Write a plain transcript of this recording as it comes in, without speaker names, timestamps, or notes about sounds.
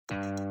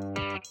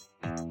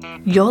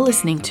You're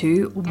listening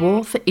to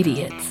War for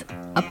Idiots,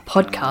 a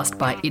podcast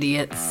by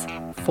idiots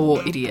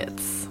for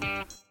idiots.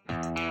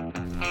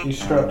 You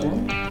strapped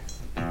in?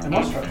 Am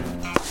I strapped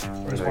in?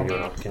 No, you're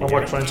not. My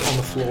microphone's on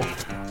the floor.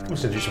 I'm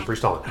just going to do some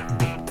freestyling.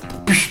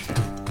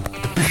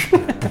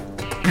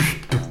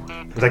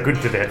 Was that good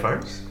to the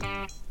headphones?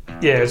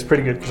 Yeah, it's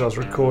pretty good because I was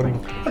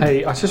recording.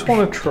 Hey, I just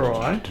want to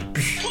try.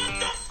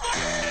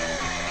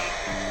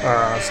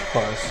 That's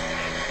close.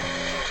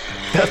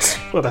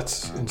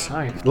 That's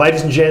insane.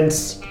 Ladies and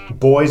gents,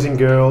 boys and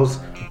girls,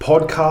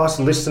 podcast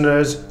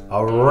listeners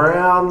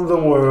around the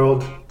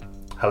world,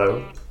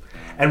 hello,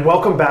 and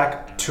welcome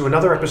back to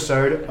another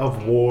episode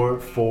of War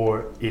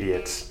for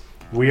Idiots.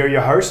 We are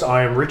your hosts.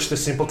 I am Rich the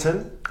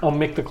Simpleton. I'm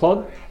Mick the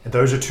Clod. And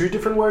those are two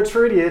different words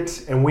for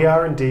idiots, and we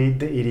are indeed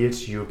the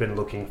idiots you've been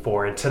looking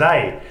for. And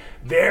today,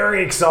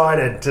 very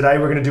excited, today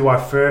we're going to do our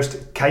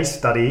first case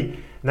study,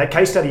 and that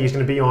case study is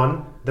going to be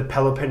on the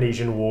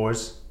Peloponnesian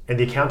Wars and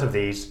the account of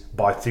these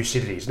by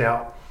Thucydides.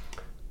 Now,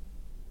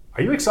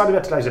 are you excited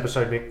about today's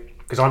episode, Mick?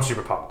 Because I'm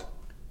super pumped.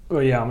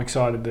 Well, yeah, I'm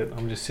excited that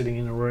I'm just sitting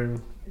in a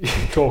room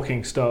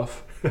talking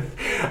stuff.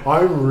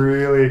 I'm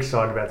really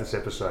excited about this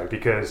episode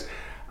because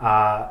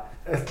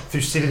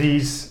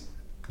Thucydides,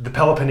 the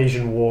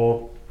Peloponnesian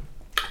War,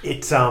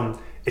 it's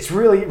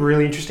really,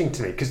 really interesting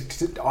to me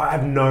because I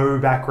have no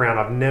background.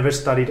 I've never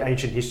studied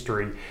ancient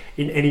history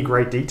in any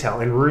great detail,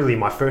 and really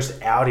my first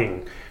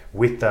outing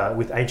with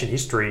ancient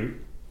history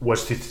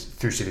was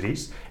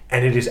Thucydides,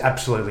 and it is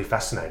absolutely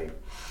fascinating.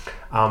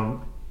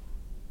 And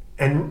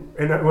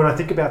when I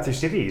think about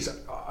Thucydides,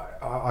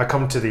 I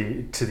come to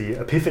the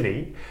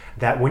epiphany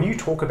that when you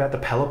talk about the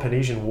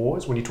Peloponnesian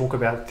Wars, when you talk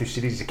about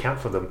Thucydides' account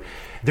for them,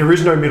 there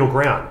is no middle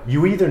ground.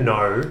 You either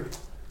know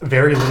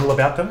very little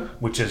about them,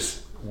 which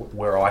is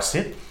where I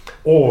sit,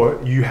 or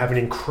you have an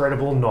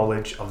incredible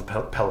knowledge of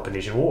the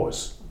Peloponnesian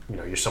Wars. You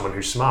know, you're someone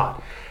who's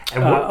smart.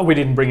 And we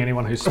didn't bring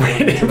anyone who's smart.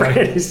 We didn't bring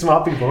any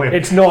smart people in.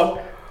 It's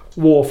not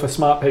war for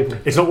smart people.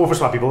 It's not war for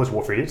smart people, it's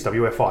war for idiots,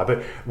 WFI.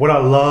 But what I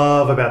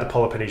love about the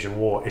Peloponnesian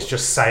War is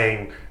just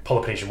saying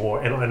Peloponnesian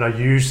War, and I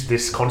use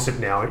this concept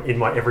now in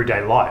my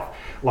everyday life.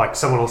 Like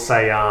someone will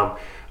say,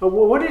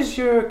 what is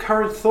your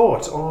current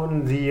thought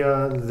on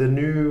the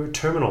new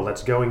terminal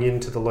that's going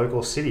into the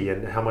local city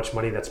and how much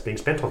money that's being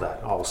spent on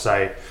that? I'll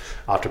say,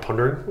 after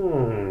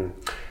pondering,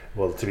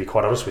 well, to be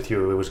quite honest with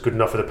you, it was good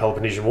enough for the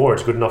Peloponnesian War.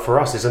 It's good enough for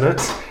us, isn't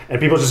it? And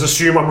people just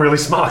assume I'm really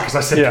smart because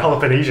I said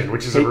Peloponnesian,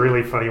 which is a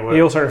really funny word.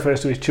 He also refers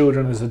to his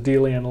children as the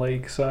Delian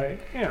League, so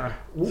yeah.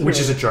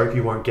 Which is a joke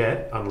you won't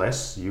get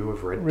unless you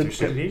have read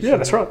Thucydides. Yeah,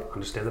 that's right.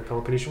 Understand the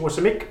Peloponnesian War.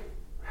 So Mick,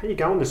 how are you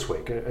going this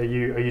week? Are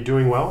you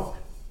doing well?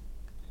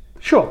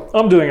 Sure,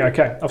 I'm doing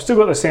okay. I've still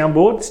got the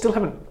soundboard. Still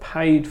haven't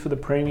paid for the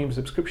premium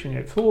subscription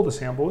yet for all the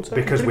soundboards. So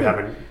because we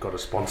haven't got a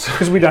sponsor.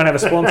 Because we don't have a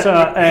sponsor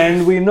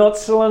and we're not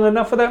selling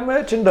enough of that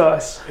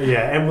merchandise.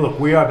 Yeah, and look,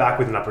 we are back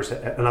with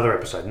another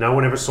episode. No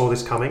one ever saw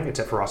this coming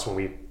except for us when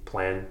we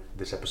planned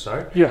this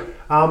episode. Yeah.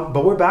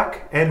 But we're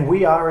back, and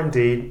we are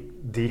indeed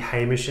the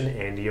Hamish and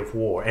Andy of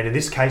war. And in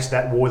this case,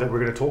 that war that we're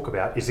going to talk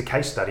about is a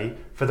case study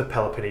for the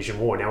Peloponnesian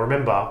War. Now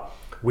remember,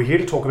 we're here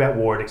to talk about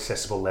war at an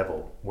accessible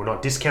level. We're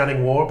not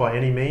discounting war by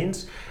any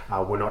means.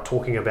 We're not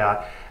talking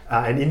about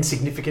an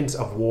insignificance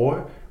of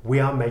war. We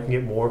are making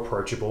it more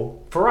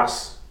approachable for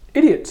us.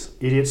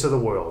 Idiots of the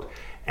world.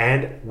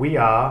 And we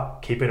are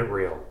keeping it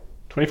real.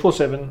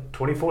 24/7.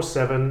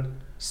 24/7,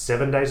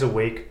 7 days a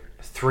week,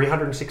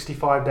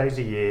 365 days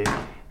a year,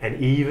 and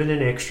even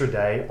an extra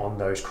day on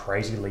those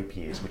crazy leap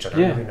years, which I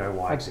don't really know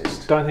why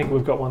exist. Don't think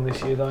we've got one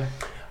this year though.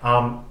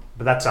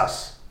 But that's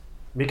us.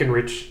 Mick and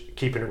Rich,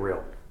 keeping it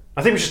real.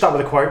 I think we should start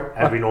with a quote,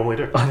 as we normally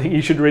do. I think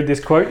you should read this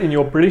quote in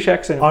your British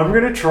accent. I'm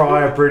going to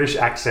try a British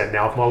accent.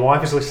 Now, if my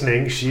wife is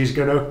listening, she's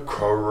going to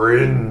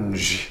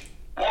cringe.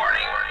 Warning.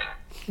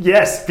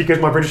 Yes, because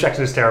my British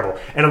accent is terrible.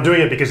 And I'm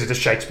doing it because it's a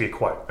Shakespeare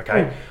quote,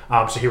 okay?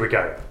 So here we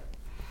go.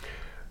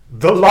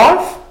 The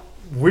life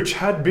which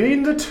had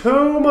been the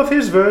tomb of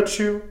his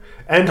virtue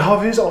and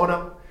of his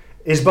honour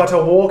is but a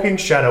walking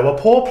shadow, a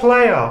poor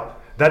player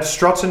that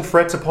struts and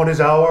frets upon his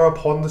hour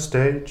upon the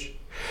stage,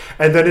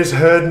 and then is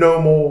heard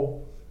no more.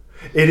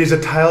 It is a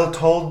tale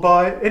told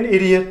by an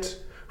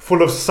idiot,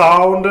 full of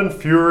sound and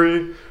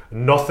fury,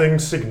 nothing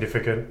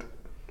significant.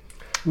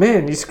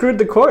 Man, you screwed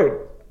the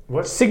quote.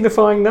 What?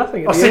 Signifying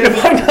nothing.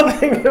 Signifying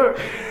nothing.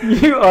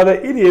 You are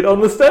the idiot on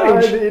the stage.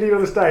 I'm the idiot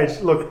on the stage.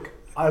 Look,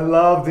 I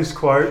love this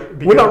quote.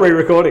 We're not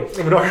re-recording.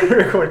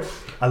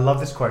 I love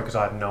this quote because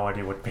I have no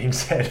idea what's being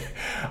said.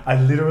 I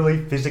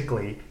literally,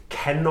 physically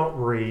cannot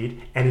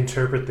read and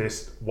interpret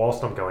this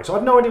whilst I'm going. So I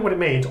have no idea what it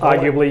means.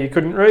 Arguably, you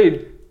couldn't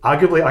read.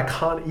 Arguably, I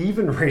can't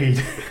even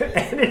read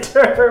and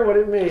interpret what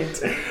it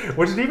means.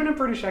 Was it even a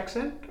British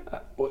accent?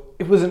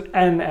 It was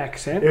an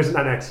accent. It was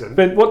an accent.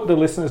 But what the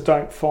listeners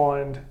don't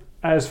find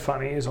as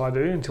funny as I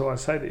do until I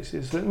say this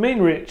is that me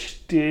and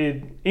Rich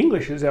did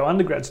English as our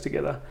undergrads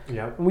together.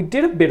 Yeah. And we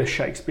did a bit of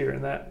Shakespeare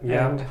in that.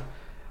 Yeah. And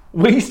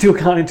we still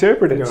can't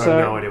interpret it. I have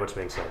no idea what's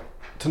being said.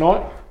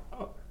 Tonight...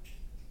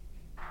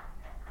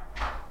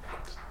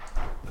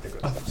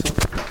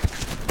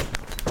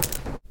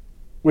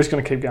 We're just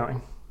going to keep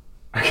going.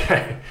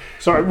 Okay.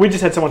 Sorry, we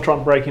just had someone try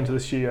and break into the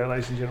studio,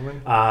 ladies and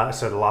gentlemen.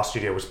 So the last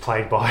studio was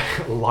plagued by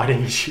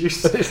lighting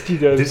issues.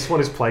 Studios. This one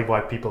is plagued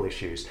by people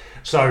issues.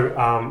 So,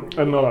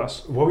 And not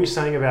us. what were you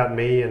saying about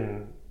me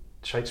and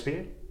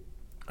Shakespeare?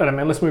 I don't know,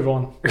 man. Let's move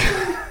on.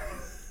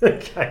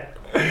 Okay.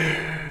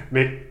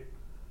 Mick,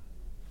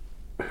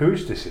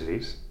 who's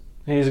Thucydides?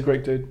 He's a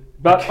Greek dude.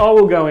 But I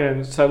will go in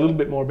and say a little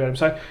bit more about him.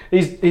 So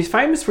he's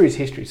famous for his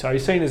history. So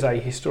he's seen as a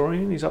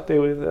historian. He's up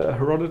there with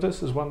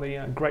Herodotus as one of the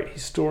great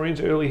historians,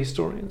 early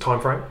historians.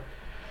 Time frame?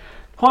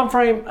 Time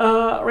frame,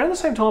 around the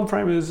same time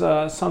frame as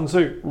Sun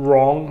Tzu.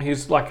 Wrong.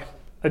 He's like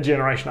a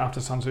generation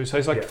after Sun Tzu. So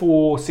he's like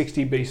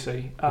 460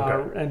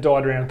 BC and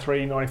died around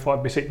 395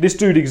 BC. This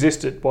dude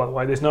existed, by the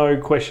way. There's no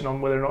question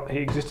on whether or not he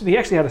existed. He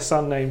actually had a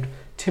son named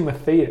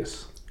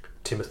Timotheus.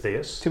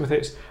 Timotheus.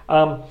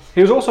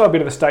 He was also a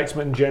bit of a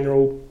statesman in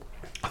general.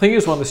 I think he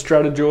was one of the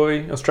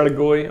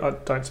strategoi. I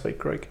don't speak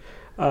Greek.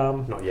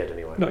 Not yet,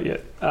 anyway. Not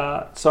yet.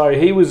 So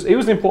he was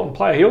an important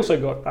player. He also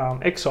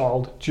got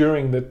exiled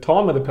during the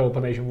time of the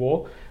Peloponnesian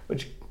War,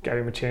 which gave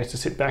him a chance to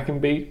sit back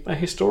and be a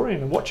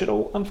historian and watch it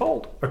all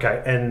unfold.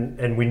 Okay,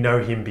 and we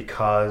know him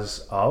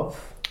because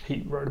of?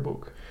 He wrote a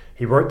book.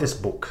 He wrote this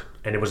book,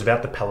 and it was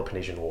about the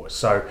Peloponnesian Wars.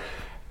 So,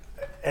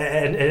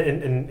 and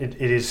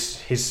it is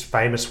his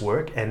famous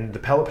work. And the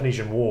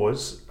Peloponnesian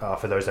Wars,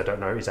 for those that don't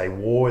know, is a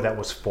war that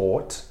was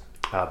fought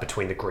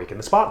between the Greek and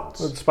the Spartans.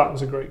 Well, the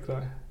Spartans are Greek,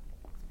 though.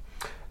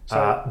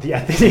 The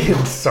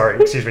Athenians,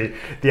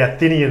 the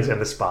Athenians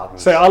and the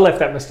Spartans. So I left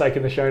that mistake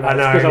in the show notes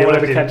because I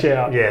wanted to catch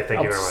out. Yeah,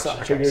 thank you very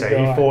much. Okay, so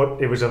he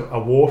fought. It was a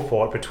war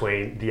fought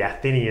between the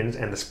Athenians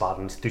and the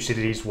Spartans.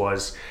 Thucydides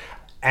was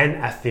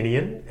an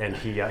Athenian, and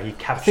he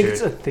captured. I think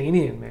it's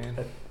Athenian,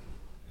 man.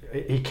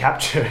 He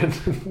captured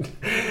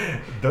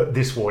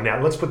this war.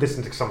 Now let's put this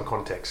into some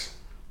context.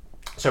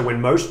 So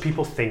when most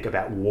people think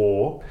about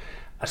war,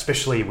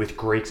 especially with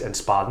Greeks and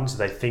Spartans,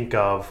 they think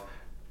of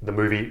the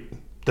movie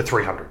The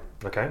 300.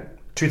 Okay,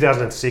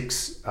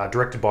 2006,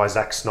 directed by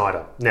Zack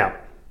Snyder. Now,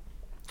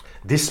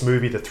 this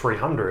movie, The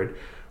 300,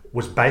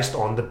 was based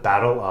on the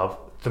Battle of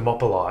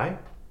Thermopylae,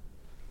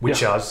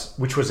 which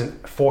was in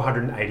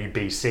 480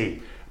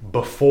 BC,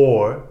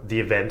 before the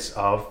events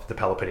of the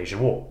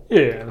Peloponnesian War.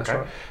 Yeah, that's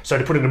right. So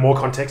to put it into more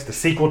context, the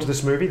sequel to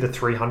this movie, The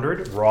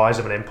 300, Rise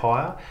of an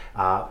Empire,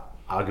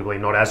 arguably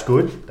not as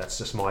good, that's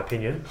just my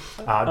opinion,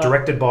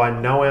 directed by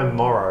Noam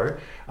Morrow,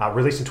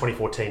 released in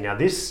 2014. Now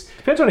this...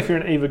 Depends on if you're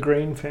an Eva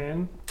Green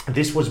fan.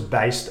 This was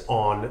based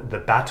on the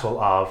Battle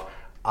of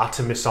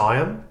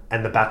Artemisium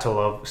and the Battle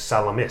of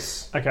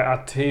Salamis. Okay,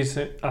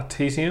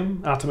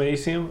 Artemisium.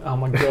 Oh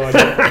my god!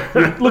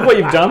 Look what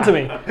you've done to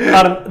me.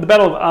 The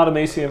Battle of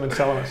Artemisium and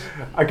Salamis.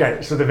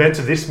 Okay, so the events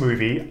of this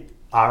movie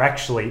are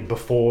actually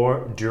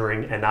before,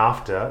 during, and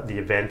after the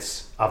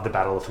events of the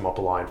Battle of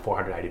Thermopylae in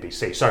 480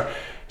 BC.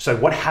 So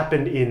what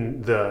happened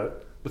in the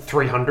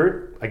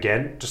 300?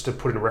 Again, just to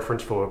put in a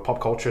reference for pop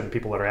culture and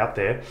people that are out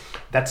there,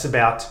 that's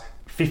about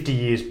 50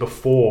 years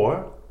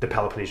before the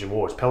Peloponnesian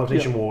Wars.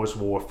 Peloponnesian Wars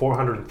were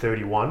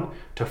 431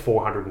 to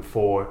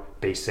 404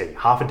 BC,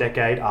 half a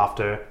decade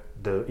after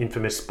the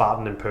infamous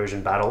Spartan and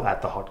Persian battle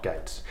at the Hot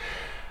Gates.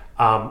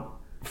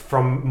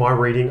 From my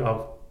reading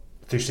of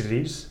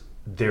Thucydides,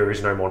 there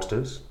is no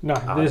monsters. No,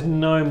 there's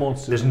no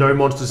monsters. There's no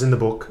monsters in the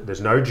book.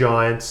 There's no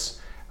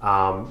giants.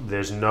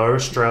 There's no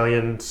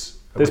Australians.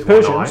 There's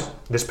Persians.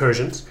 There's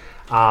Persians.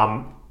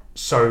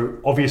 So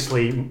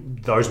obviously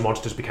those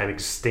monsters became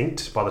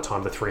extinct by the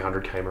time the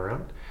 300 came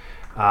around.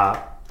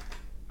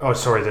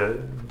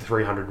 The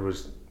 300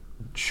 was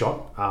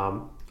shot.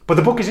 But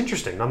the book is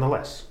interesting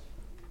nonetheless.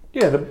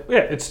 Yeah,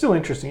 it's still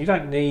interesting. You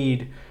don't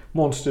need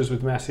monsters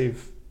with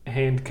massive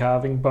hand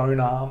carving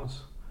bone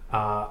arms.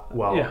 I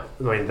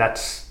mean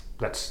that's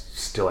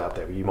still out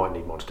there. You might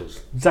need monsters.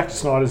 Zack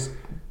Snyder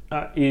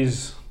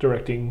is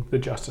directing the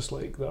Justice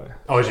League, though.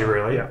 Oh, is he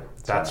really? Yeah.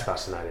 That's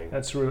fascinating.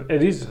 It's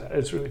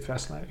really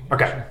fascinating.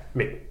 Okay,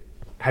 actually. Mick,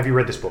 have you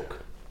read this book?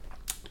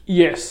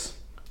 Yes.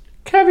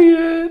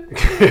 Caveat.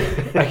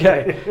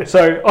 Okay,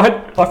 so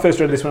I first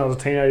read this when I was a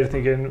teenager,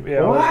 thinking,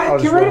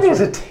 what? You read it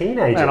as a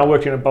teenager? And I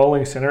worked in a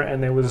bowling centre,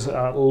 and there was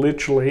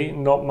literally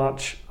not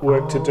much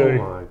work to do.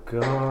 Oh my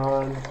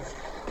god!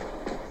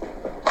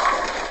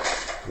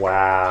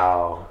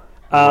 Wow.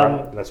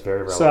 That's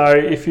very relevant. So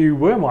if you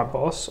were my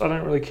boss, I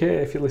don't really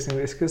care if you're listening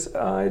to this because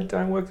I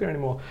don't work there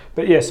anymore.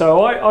 But yeah, so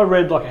I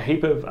read like a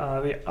heap of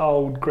the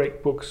old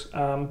Greek books.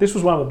 This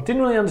was one of them.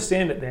 Didn't really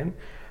understand it then.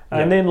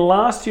 And then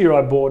last year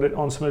I bought it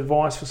on some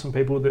advice for some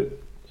people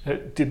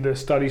that did the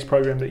studies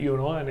program that you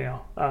and I are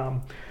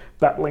now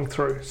battling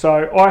through.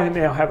 So I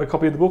now have a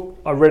copy of the book.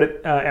 I read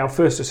it. Our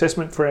first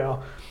assessment for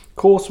our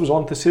course was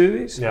on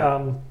Thucydides.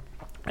 Yeah.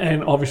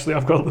 And obviously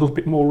I've got a little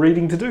bit more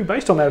reading to do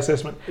based on that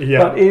assessment.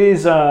 Yeah. But it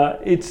is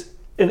it's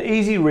an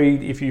easy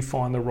read if you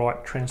find the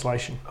right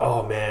translation.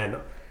 Oh man,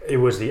 It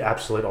was the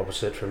absolute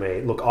opposite for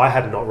me. Look, I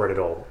had not read it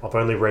all. I've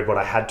only read what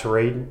I had to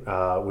read,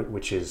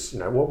 which is,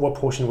 what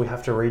portion do we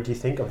have to read, do you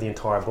think, of the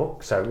entire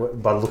book? So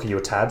by the look of your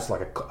tabs,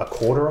 like a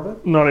quarter of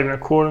it? Not even a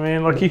quarter,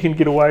 man. Like, you can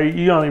get away.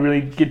 You only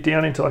really get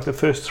down into like the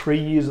first 3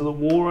 years of the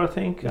war, I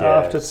think,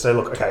 after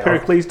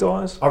Pericles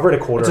dies. I've read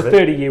a quarter of it. It's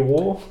a 30-year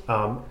war.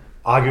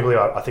 Arguably,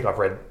 I think I've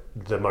read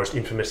the most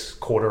infamous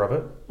quarter of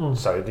it.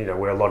 So,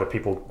 where a lot of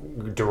people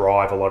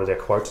derive a lot of their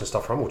quotes and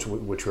stuff from,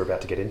 which we're about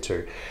to get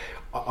into.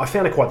 I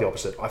found it quite the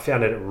opposite. I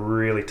found it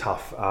really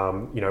tough.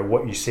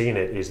 What you see in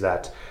it is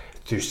that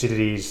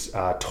Thucydides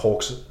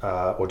talks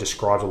or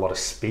describes a lot of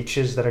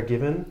speeches that are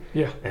given.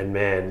 Yeah. And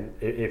man,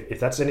 if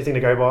that's anything to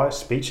go by,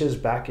 speeches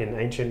back in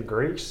ancient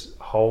Greece,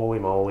 holy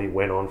moly,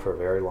 went on for a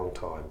very long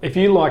time. If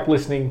you like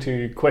listening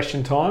to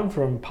Question Time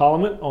from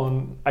Parliament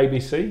on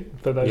ABC,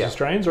 for those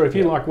Australians, or if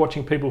you like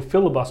watching people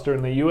filibuster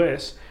in the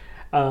US,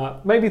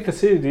 maybe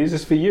Thucydides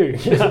is for you.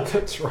 Yeah,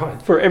 that's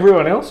right. For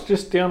everyone else,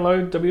 just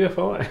download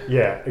WFI.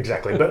 Yeah,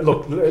 exactly. But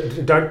look,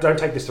 don't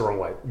take this the wrong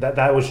way.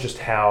 That was just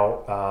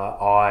how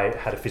I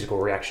had a physical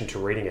reaction to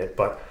reading it.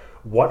 But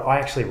what I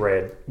actually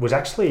read was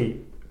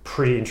actually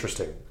pretty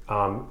interesting.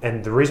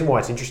 And the reason why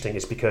it's interesting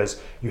is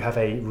because you have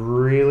a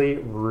really,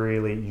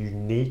 really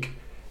unique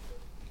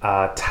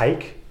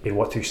take in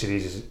what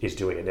Thucydides is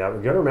doing. Now,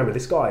 you've got to remember,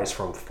 this guy is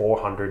from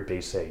 400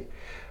 BC,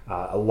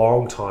 a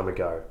long time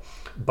ago.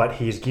 But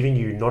he is giving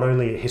you not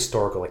only a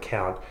historical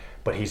account,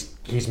 but he's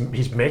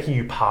making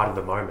you part of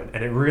the moment.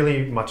 And it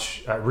really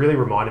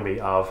reminded me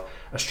of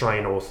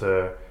Australian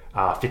author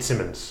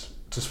Fitzsimmons.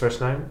 What's his first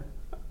name?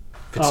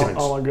 Fitzsimmons.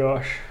 Oh my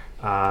gosh.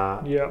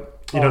 Yeah.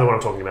 You know the one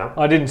I'm talking about?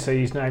 I didn't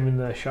see his name in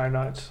the show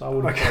notes. I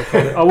would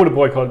have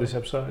boycotted this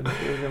episode.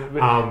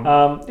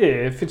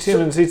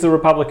 Fitzsimmons, he's the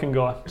Republican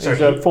guy. He's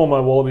a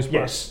former Wallabies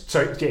player. Yes,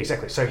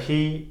 exactly. So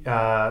he,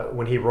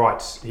 when he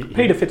writes...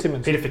 Peter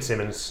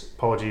Fitzsimmons.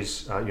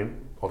 Apologies, you're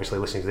obviously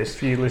listening to this.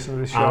 If you listen to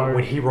this show,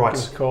 when he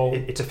writes,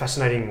 it's a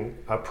fascinating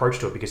approach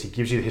to it because he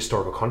gives you the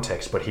historical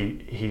context, but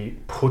he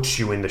puts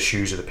you in the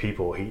shoes of the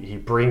people. He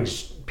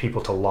brings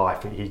people to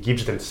life. He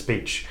gives them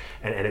speech,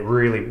 and it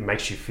really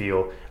makes you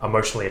feel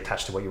emotionally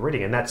attached to what you're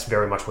reading, and that's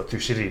very much what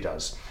Thucydides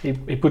does.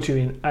 He puts you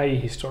in a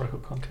historical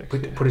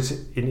context. Put it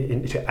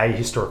into a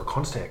historical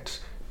context,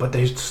 but the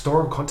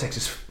historical context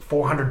is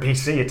 400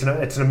 BC.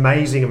 It's an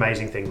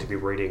amazing thing to be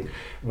reading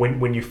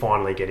when you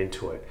finally get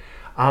into it.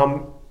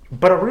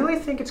 But I really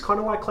think it's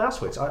kind of like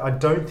Clausewitz. I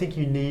don't think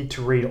you need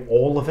to read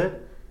all of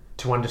it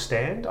to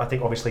understand. I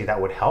think obviously that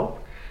would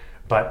help.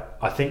 But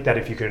I think that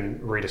if you can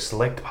read a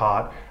select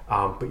part,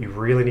 but you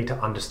really need to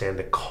understand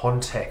the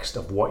context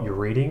of what you're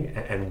reading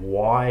and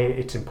why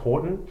it's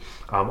important,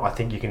 I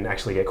think you can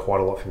actually get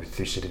quite a lot from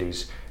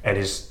Thucydides and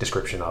his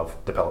description of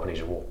the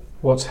Peloponnesian War.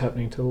 What's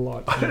happening to the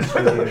light?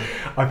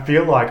 I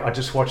feel like I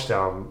just watched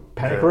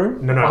Panic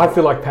Room? No. I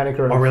feel like Panic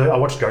Room. I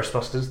watched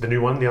Ghostbusters, the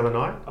new one, the other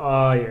night.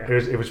 Oh, yeah.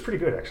 It was pretty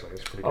good, actually. It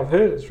was pretty good. I've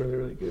heard it's really,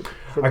 really good.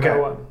 Okay.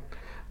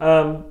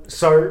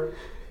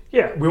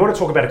 We want to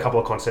talk about a couple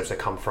of concepts that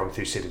come from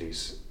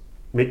Thucydides.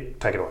 Mick,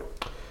 take it away.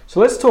 So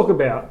let's talk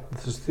about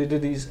the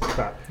Thucydides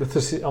trap.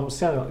 I'm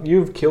sounding like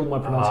you've killed my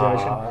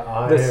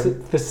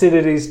pronunciation.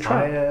 Thucydides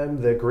trap. I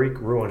am the Greek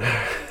ruiner.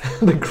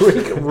 The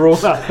Greek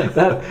ruiner.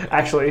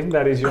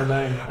 That is your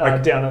name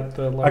down at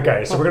the local.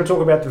 Okay, so we're going to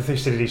talk about the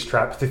Thucydides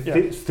trap.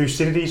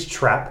 Thucydides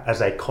trap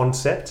as a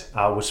concept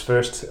was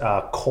first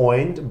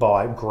coined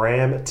by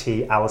Graham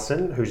T.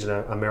 Allison, who's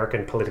an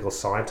American political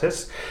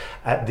scientist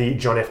at the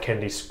John F.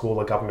 Kennedy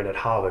School of Government at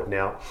Harvard.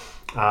 Now,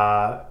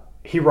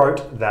 he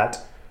wrote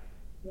that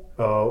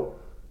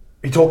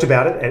he talked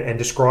about it and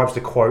describes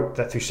the quote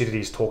that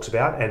Thucydides talks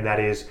about, and that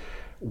is,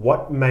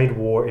 what made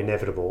war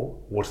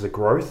inevitable was the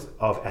growth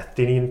of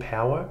Athenian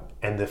power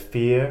and the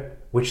fear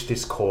which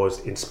this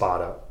caused in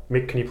Sparta.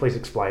 Mick, can you please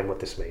explain what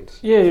this means?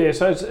 Yeah.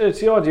 So it's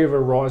the idea of a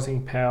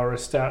rising power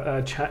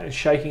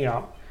shaking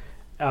up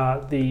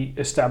the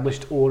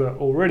established order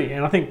already.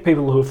 And I think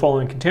people who are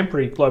following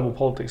contemporary global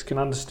politics can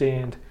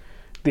understand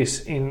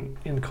this in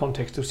the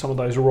context of some of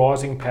those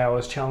rising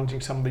powers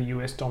challenging some of the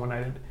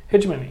US-dominated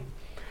hegemony.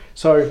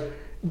 So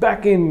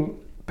back in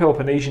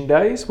Peloponnesian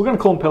days, we're going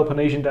to call them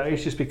Peloponnesian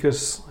days just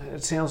because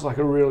it sounds like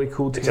a really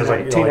cool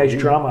teenage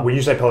drama. When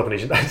you say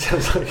Peloponnesian, that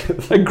sounds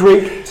like a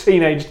Greek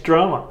teenage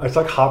drama. It's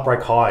like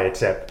Heartbreak High,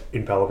 except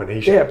in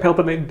Peloponnesian. Yeah,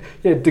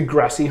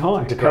 Degrassi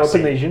High.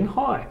 Peloponnesian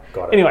High.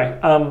 Got it. Anyway,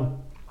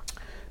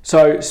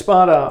 so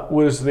Sparta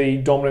was the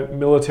dominant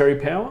military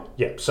power.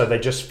 Yeah, so they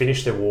just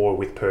finished their war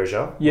with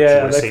Persia.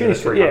 Yeah, they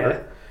finished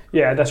it.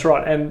 Yeah, that's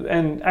right.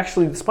 And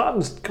actually the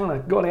Spartans kind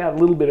of got out a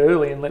little bit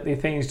early and let the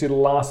Athenians do the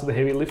last of the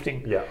heavy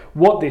lifting. Yeah.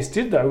 What this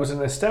did, though, was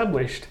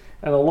established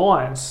an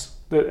alliance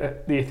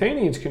that the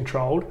Athenians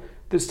controlled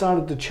that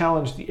started to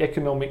challenge the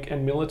economic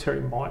and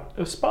military might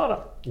of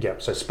Sparta. Yeah,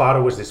 so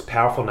Sparta was this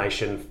powerful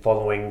nation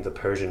following the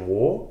Persian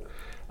War,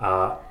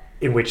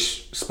 in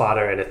which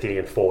Sparta and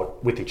Athenian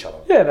fought with each other.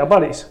 Yeah, they're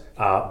buddies.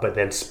 But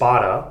then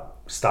Sparta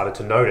started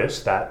to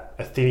notice that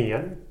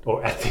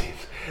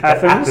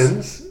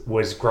Athens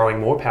was growing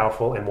more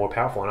powerful and more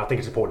powerful. And I think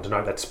it's important to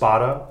note that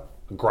Sparta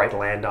great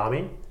land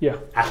army. Yeah.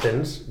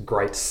 Athens,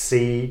 great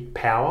sea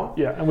power.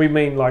 Yeah, and we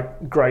mean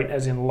like great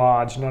as in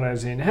large, not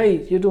as in,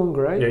 hey, you're doing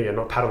great. Yeah,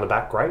 not pat on the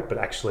back, great, but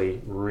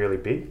actually really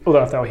big.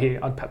 Although if they were here,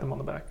 I'd pat them on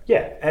the back.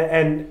 Yeah,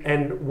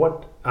 and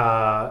what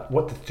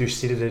the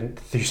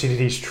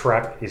Thucydides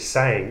trap is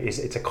saying is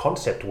it's a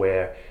concept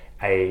where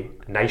a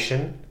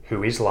nation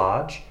who is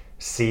large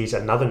sees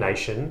another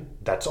nation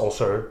that's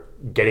also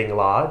getting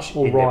large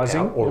Or in their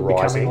rising, power, or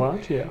becoming rising,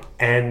 large, yeah.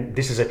 and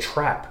this is a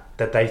trap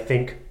that they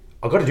think,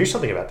 I've got to do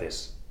something about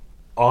this.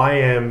 I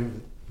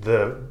am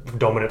the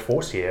dominant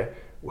force here.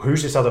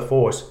 Who's this other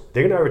force?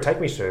 They're going to overtake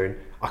me soon.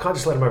 I can't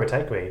just let them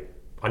overtake me.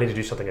 I need to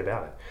do something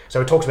about it.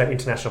 So it talks about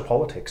international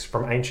politics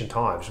from ancient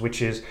times,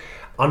 which is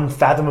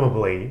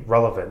unfathomably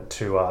relevant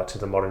to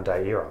the modern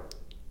day era.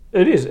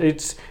 It is.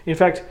 It's, in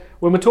fact,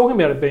 when we're talking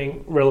about it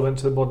being relevant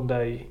to the modern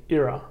day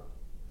era,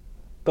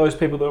 those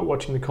people that are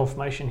watching the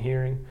confirmation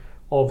hearing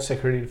of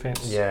Secretary of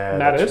Defence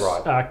matters.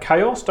 That's right.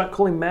 Chaos, don't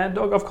call him Mad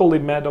Dog. I've called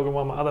him Mad Dog in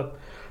one of my other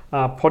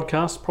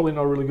podcasts. Probably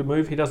not a really good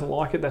move. He doesn't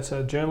like it. That's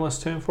a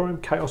journalist term for him.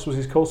 Chaos was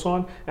his call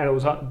sign, and it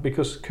was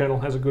because Colonel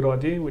has a good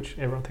idea, which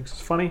everyone thinks is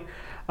funny.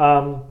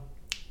 Although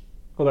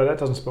that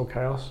doesn't spell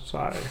chaos,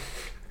 so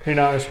who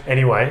knows?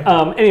 Anyway,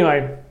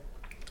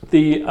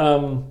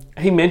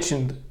 he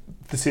mentioned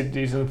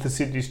Thucydides and the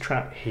Thucydides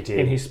trap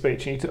in his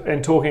speech,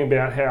 and talking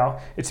about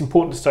how it's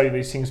important to study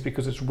these things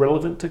because it's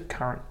relevant to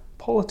current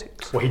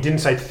politics. Well, he didn't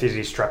say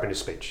Thucydides trap in his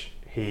speech.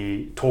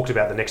 He talked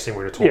about the next thing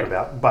we're going to talk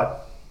about,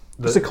 but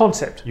it's a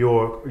concept.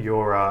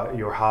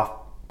 Your half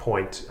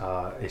point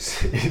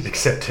is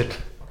accepted.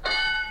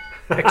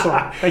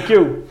 Excellent, thank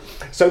you.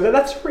 So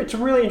it's a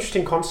really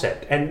interesting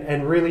concept,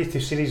 and really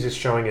Thucydides is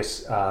showing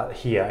us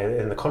here,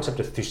 and the concept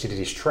of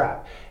Thucydides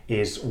trap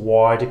is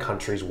why do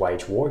countries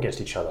wage war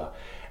against each other,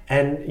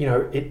 and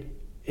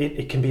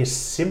it can be as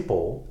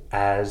simple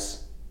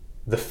as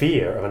the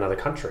fear of another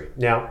country.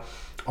 Now,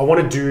 I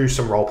want to do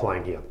some role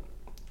playing here,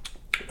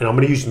 and I'm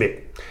going to use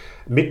Mick.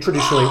 Mick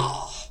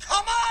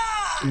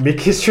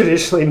is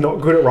traditionally not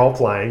good at role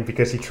playing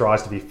because he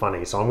tries to be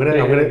funny. So I'm gonna.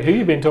 Who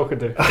you been talking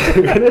to?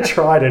 I'm gonna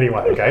try it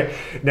anyway. Okay.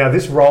 Now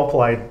this role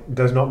play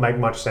does not make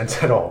much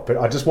sense at all, but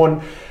I just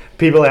want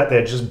people out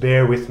there just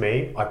bear with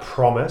me. I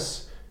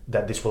promise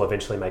that this will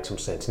eventually make some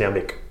sense. Now,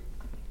 Mick,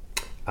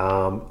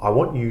 I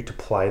want you to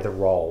play the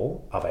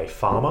role of a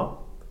farmer,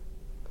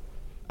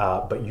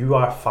 but you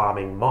are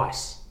farming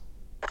mice.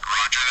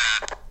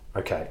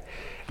 Okay.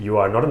 You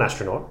are not an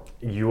astronaut.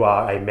 You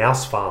are a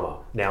mouse farmer.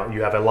 Now,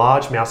 you have a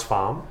large mouse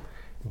farm,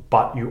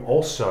 but you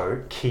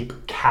also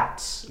keep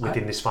cats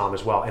within this farm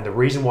as well. And the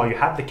reason why you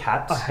have the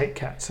cats... I hate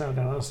cats, so I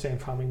don't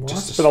understand farming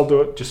mice, but I'll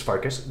do it. Just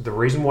focus. The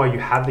reason why you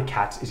have the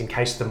cats is in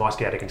case the mice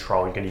get out of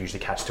control, you're going to use the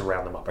cats to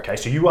round them up, okay?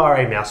 So you are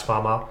a mouse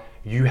farmer.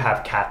 You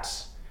have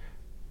cats.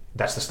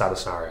 That's the start of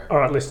the scenario. All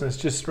right, listeners,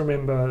 just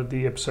remember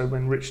the episode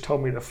when Rich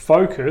told me to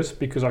focus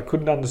because I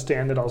couldn't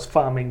understand that I was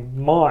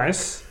farming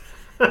mice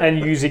and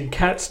using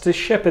cats to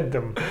shepherd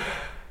them.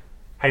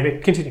 Hey,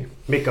 Mick. Continue.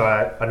 Mick,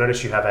 I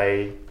noticed you have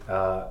a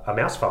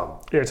mouse farm.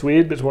 Yeah, it's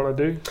weird, but it's what I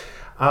do.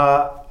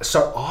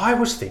 So I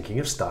was thinking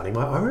of starting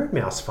my own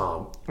mouse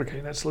farm.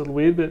 Okay, that's a little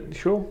weird, but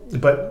sure.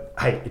 But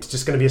hey, it's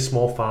just going to be a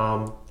small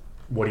farm.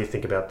 What do you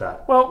think about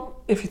that? Well,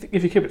 if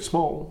you keep it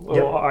small,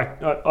 well,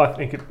 I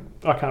think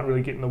I can't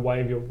really get in the way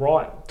of your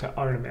right to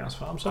own a mouse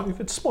farm. So if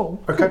it's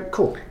small, okay,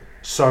 cool.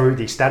 So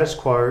the status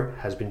quo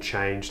has been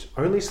changed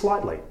only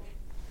slightly.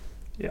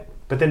 Yeah.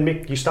 But then,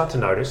 Mick, you start to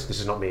notice, this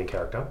is not me in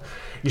character,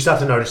 you start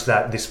to notice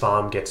that this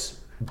farm gets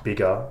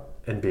bigger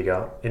and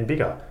bigger and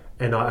bigger.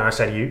 And I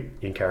say to you,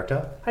 in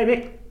character, hey,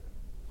 Mick,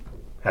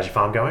 how's your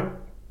farm going?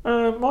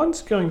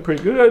 Mine's going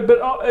pretty good, but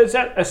is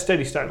that a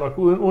steady state? Like,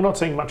 we're not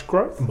seeing much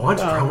growth?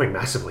 Mine's growing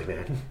massively,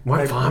 man.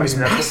 My farm is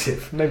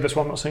massive. Maybe that's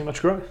why I'm not seeing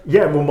much growth.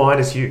 Yeah, well, mine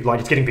is huge. Like,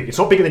 it's getting big. It's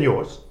not bigger than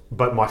yours,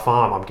 but my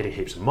farm, I'm getting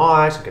heaps of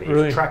mice, I'm getting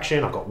heaps of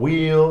traction, I've got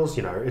wheels,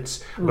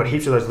 I've got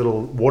heaps of those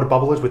little water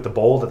bubblers with the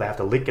ball that they have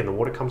to lick and the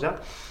water comes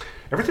out.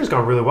 Everything's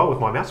going really well with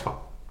my mouse farm.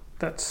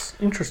 That's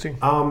interesting.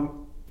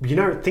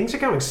 Things are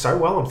going so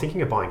well, I'm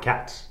thinking of buying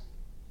cats.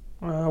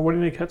 What do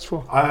you need cats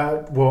for?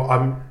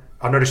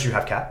 I noticed you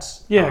have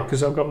cats. Yeah,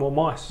 because I've got more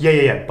mice.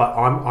 Yeah. But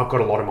I've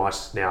got a lot of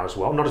mice now as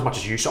well. Not as much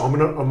as you. So I'm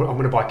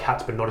gonna buy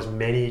cats, but not as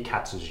many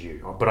cats as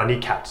you. But I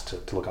need cats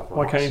to look after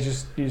my mice. Why can't you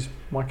just use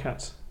my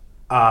cats?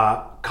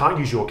 Can't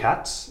use your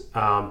cats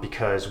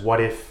because what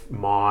if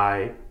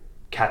my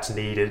cats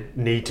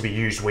need to be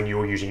used when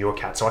you're using your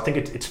cats? So I think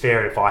it's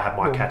fair if I have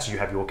my cats, you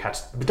have your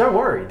cats. But don't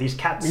worry, these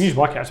cats... You use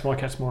my cats. My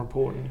cat's more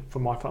important for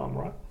my farm,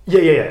 right?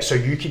 Yeah. So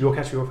you keep your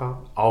cats for your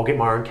farm. I'll get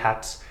my own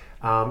cats.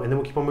 And then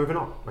we'll keep on moving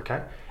on,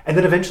 okay? And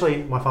then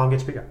eventually my farm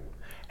gets bigger.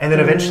 And then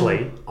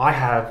eventually I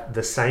have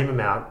the same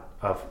amount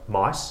of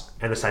mice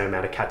and the same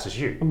amount of cats as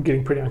you. I'm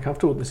getting pretty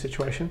uncomfortable with the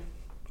situation.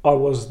 I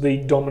was the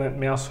dominant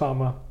mouse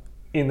farmer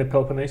in the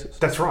Peloponnesian.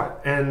 That's right.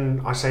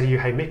 And I say to you,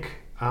 hey, Mick,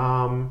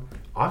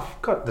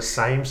 I've got the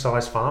same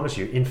size farm as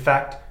you. In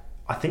fact,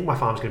 I think my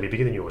farm's going to be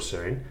bigger than yours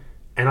soon.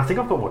 And I think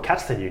I've got more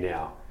cats than you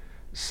now.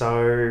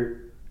 So...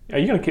 Are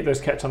you going to keep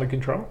those cats under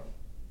control?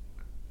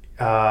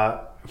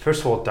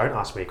 first of all, don't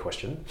ask me a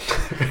question.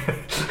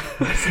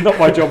 It's not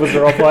my job as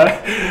a role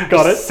player.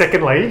 Got it.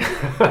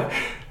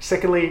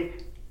 Secondly,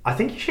 I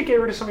think you should get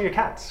rid of some of your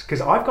cats,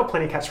 because I've got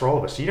plenty of cats for all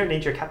of us, so you don't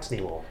need your cats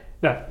anymore.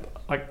 No,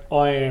 like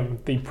I am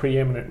the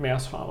preeminent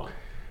mouse farmer.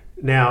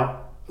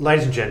 Now,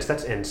 ladies and gents,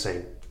 that's end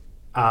scene.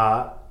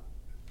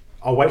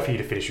 I'll wait for you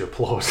to finish your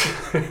applause.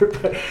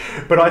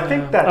 but I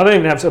think that... I don't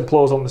even have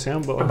applause on the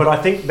soundboard. But I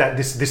think that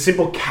this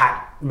simple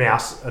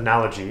cat-mouse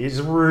analogy is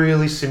a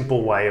really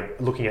simple way of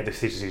looking at the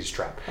Thucydides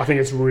trap. I think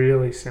it's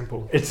really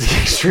simple. It's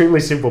extremely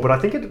simple, but I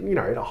think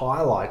it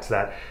highlights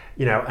that,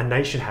 a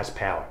nation has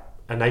power.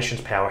 A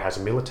nation's power has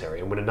a military.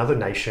 And when another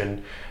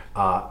nation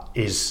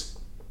is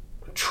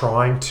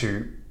trying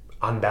to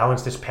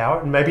unbalance this power,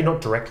 and maybe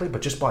not directly,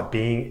 but just by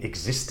being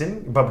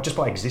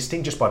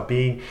just by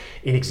being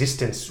in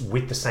existence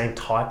with the same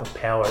type of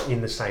power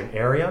in the same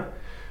area,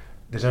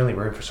 there's only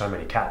room for so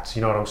many cats.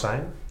 You know what I'm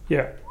saying?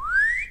 Yeah.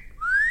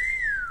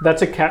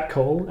 That's a cat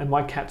call, and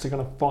my cats are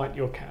going to fight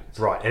your cats.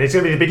 Right, and it's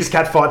going to be the biggest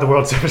cat fight the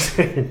world's ever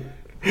seen.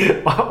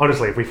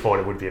 Honestly, if we fought,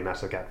 it would be a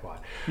massive cat fight.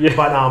 Yeah.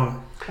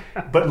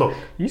 But look,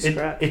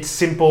 it's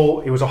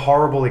simple. It was a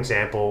horrible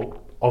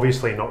example,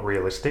 obviously not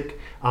realistic,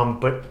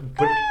 but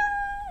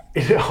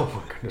oh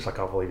my goodness, I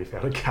can't believe you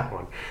found a cat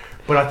one.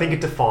 But I think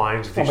it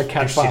defines the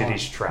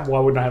Thucydides trap.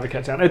 Why wouldn't I have a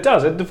cat sound? It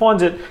does. It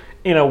defines it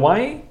in a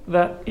way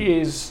that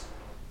is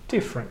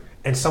different.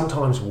 And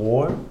sometimes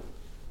war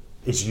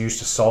is used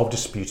to solve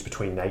disputes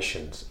between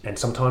nations. And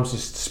sometimes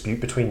this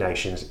dispute between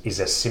nations is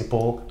as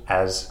simple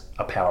as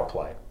a power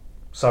play.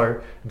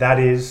 So that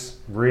is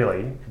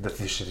really the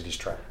Thucydides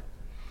trap.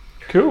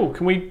 Cool.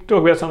 Can we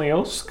talk about something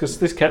else? Because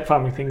this cat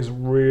farming thing is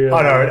really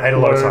it ate a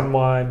lot of time.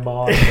 My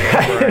mind.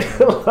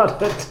 A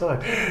lot of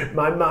time.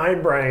 My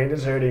mind brain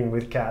is hurting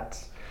with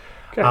cats.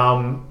 Okay.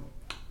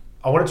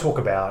 I want to talk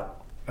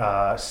about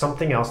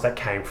something else that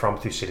came from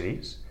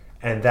Thucydides,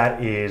 and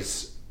that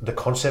is the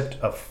concept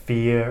of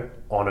fear,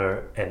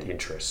 honor, and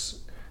interest.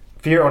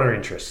 Fear, honor,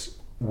 interest.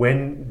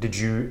 When did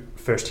you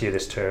first hear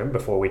this term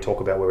before we talk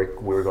about where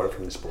we got it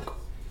from this book?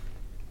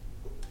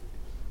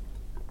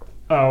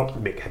 Oh,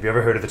 Mick, have you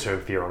ever heard of the term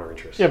fear, honor,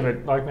 interest? Yeah,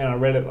 but I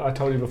read it. I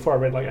told you before. I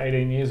read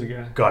 18 years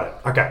ago. Got it.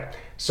 Okay.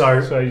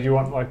 So you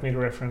want me to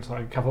reference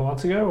a couple of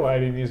months ago or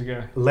 18 years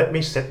ago? Let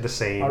me set the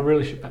scene. I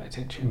really should pay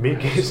attention.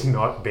 Mick is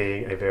not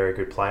being a very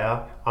good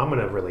player. I'm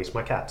going to release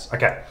my cats.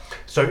 Okay.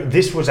 So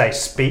this was a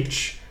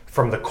speech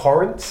from the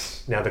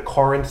Corinths. Now the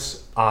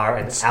Corinths are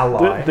an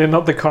ally. They're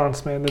not the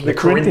Corinths, man. They're the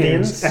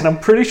Corinthians. And I'm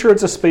pretty sure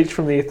it's a speech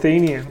from the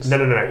Athenians. No.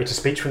 It's a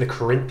speech from the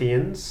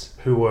Corinthians,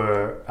 who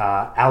were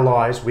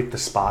allies with the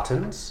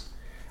Spartans,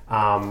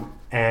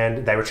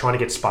 and they were trying to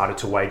get Sparta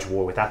to wage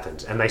war with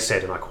Athens. And they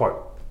said, and I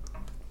quote,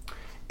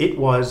 "It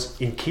was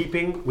in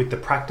keeping with the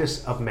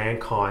practice of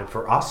mankind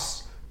for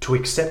us to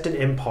accept an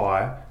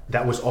empire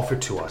that was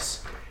offered to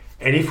us.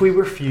 And if we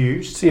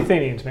refused..." It's the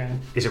Athenians,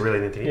 man. Is it really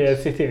the Athenians? Yeah,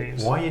 it's the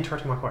Athenians. Why are you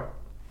interrupting my quote?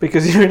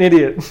 Because you're an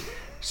idiot.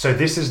 So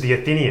this is the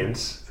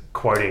Athenians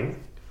quoting,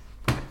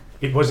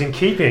 "It was in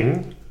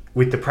keeping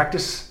with the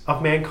practice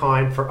of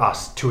mankind for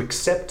us to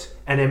accept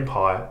an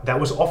empire that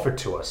was offered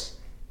to us.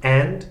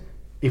 And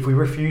if we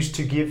refused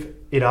to give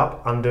it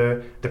up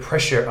under the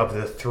pressure of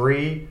the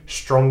three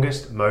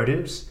strongest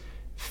motives,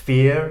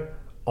 fear,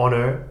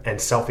 honor, and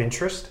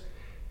self-interest.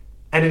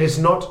 And it is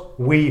not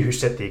we who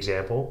set the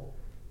example,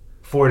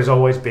 for it has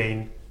always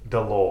been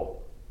the law."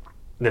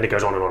 And then it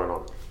goes on and on and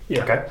on.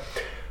 Yeah. Okay.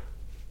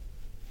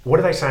 What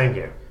are they saying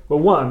here? Well,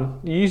 one,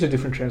 you use a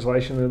different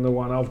translation than the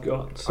one I've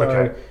got. So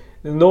okay.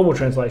 In the normal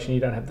translation, you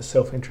don't have the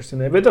self-interest in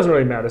there, but it doesn't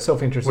really matter.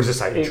 Self-interest what does it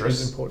say,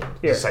 interest? Is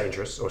important. Does it say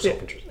interest or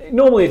self-interest? Yeah.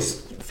 Normally it's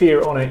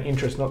fear, honour,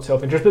 interest, not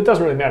self-interest, but it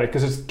doesn't really matter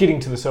because it's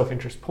getting to the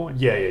self-interest point.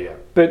 Yeah.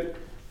 But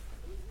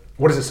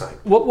what is it saying?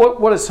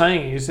 What it's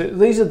saying is that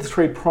these are the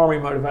three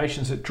primary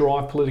motivations that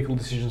drive political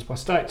decisions by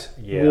states.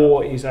 Yeah.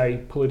 War is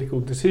a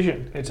political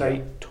decision. It's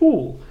a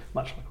tool,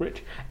 much like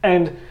rich.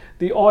 And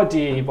the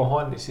idea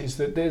behind this is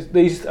that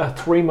these are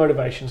three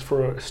motivations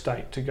for a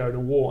state to go to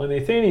war. And the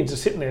Athenians are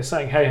sitting there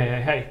saying,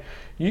 hey,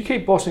 you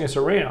keep bossing us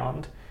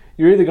around,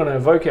 you're either going to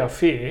evoke our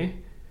fear,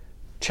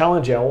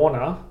 challenge our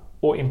honour,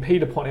 or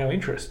impede upon our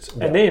interests.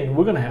 Yeah. And then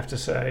we're going to have to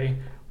say,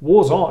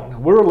 war's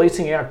on. We're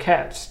releasing our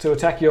cats to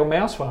attack your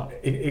mouse farm.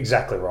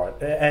 Exactly right.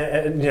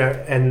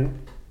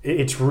 And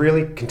it's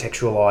really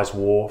contextualised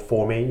war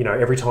for me. You know,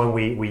 every time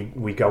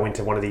we go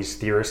into one of these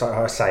theories,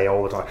 I say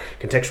all the time,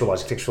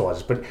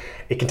 contextualize. But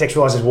it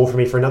contextualises war for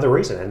me for another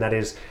reason, and that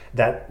is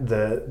that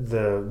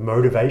the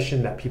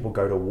motivation that people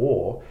go to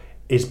war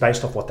is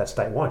based off what that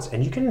state wants.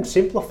 And you can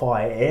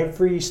simplify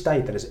every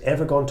state that has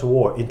ever gone to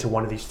war into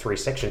one of these three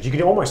sections. You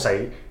can almost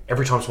say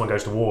every time someone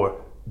goes to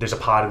war, there's a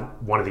part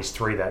of one of these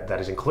three that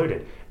is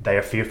included. They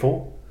are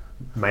fearful,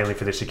 mainly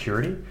for their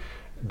security.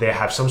 They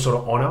have some sort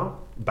of honour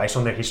based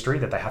on their history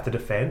that they have to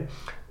defend.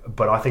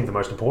 But I think the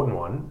most important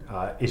one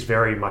is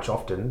very much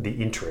often the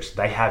interest.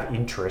 They have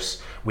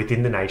interests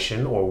within the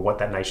nation or what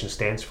that nation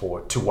stands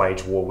for to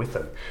wage war with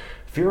them.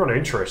 Fear, honour,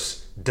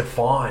 interest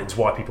defines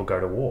why people go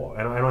to war.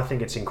 And I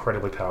think it's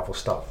incredibly powerful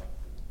stuff.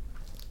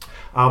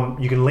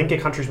 You can link a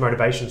country's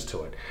motivations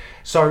to it.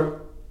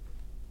 So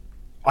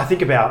I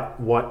think about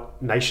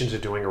what nations are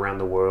doing around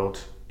the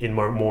world in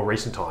more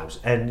recent times,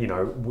 and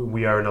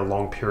we are in a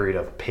long period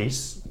of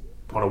peace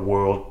on a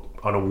world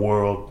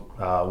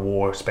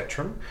war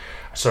spectrum.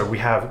 So we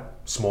have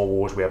small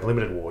wars, we have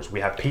limited wars, we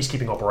have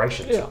peacekeeping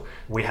operations,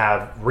 we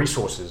have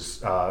resources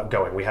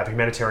going, we have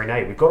humanitarian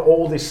aid. We've got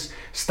all this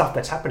stuff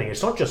that's happening.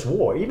 It's not just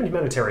war, even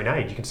humanitarian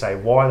aid. You can say,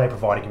 why are they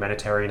providing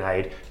humanitarian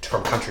aid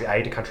from country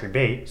A to country B?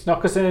 It's not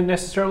because they're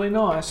necessarily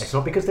nice. It's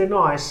not because they're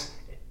nice.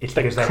 It's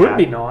because they could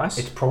be nice.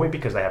 It's probably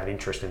because they have an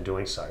interest in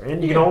doing so.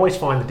 And you can always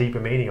find the deeper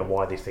meaning of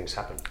why these things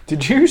happen.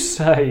 Did you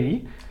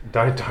say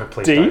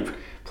please deep? Don't.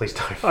 Please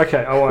don't.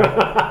 Okay, I won't.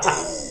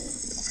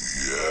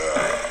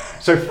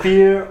 So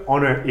fear,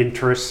 honor,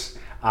 interest,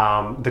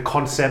 the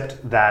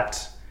concept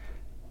that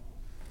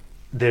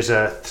there's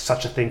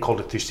such a thing called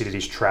a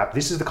Thucydides trap.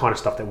 This is the kind of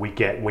stuff that we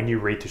get when you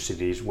read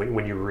Thucydides,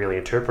 when you really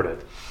interpret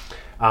it.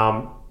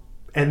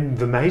 And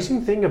the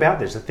amazing thing about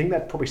this, the thing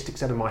that probably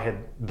sticks out in my head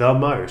the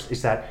most,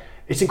 is that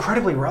it's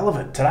incredibly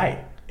relevant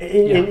today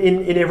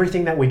in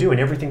everything that we do and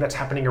everything that's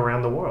happening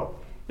around the world.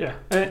 Yeah,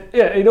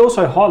 it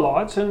also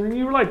highlights, and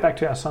you relate back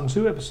to our Sun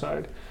Tzu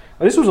episode,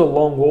 this was a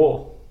long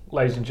war,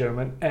 ladies and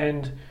gentlemen,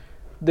 and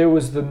there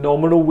was the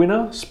nominal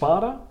winner,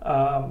 Sparta,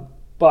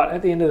 but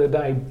at the end of the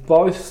day,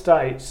 both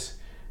states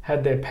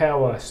had their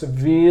power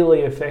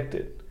severely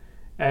affected.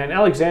 And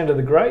Alexander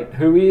the Great,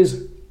 who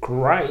is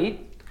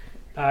great,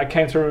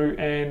 came through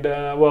and,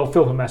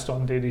 Philip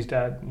Maston did, his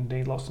dad, and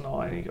he lost an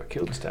eye and he got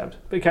killed and stabbed.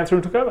 But he came through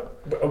and took over.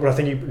 But I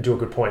think you do a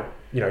good point.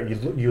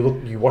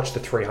 You watch the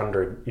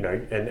 300,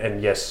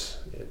 and yes,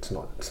 it's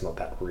not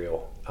that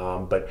real.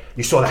 But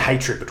you saw the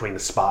hatred between the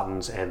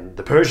Spartans and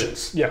the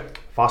Persians. Yeah.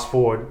 Fast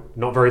forward,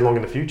 not very long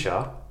in the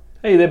future.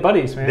 Hey, they're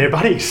buddies, man. They're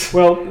buddies.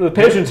 Well, the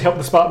Persians helped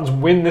the Spartans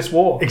win this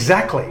war.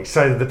 Exactly.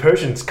 So the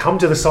Persians come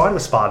to the side of the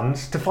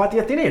Spartans to fight the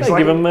Athenians. They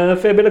give them a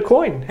fair bit of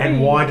coin. And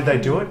why did they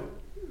do it?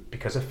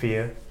 Because of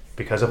fear,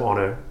 because of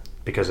honor,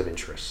 because of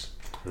interest.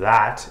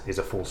 That is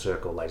a full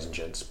circle, ladies and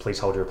gents. Please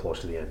hold your applause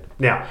to the end.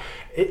 Now,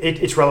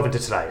 it's relevant to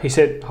today. He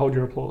said, hold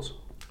your applause.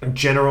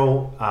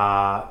 General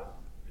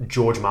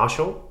George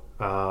Marshall,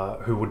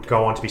 who would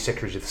go on to be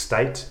Secretary of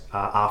State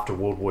after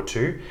World War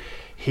II,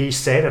 he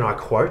said, and I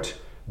quote,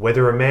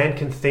 "Whether a man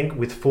can think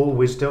with full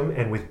wisdom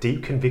and with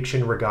deep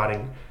conviction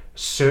regarding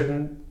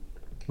certain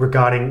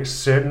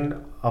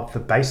of the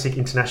basic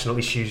international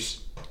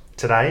issues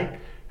today,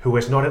 who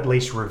has not at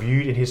least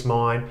reviewed in his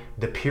mind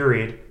the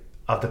period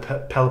of the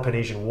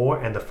Peloponnesian War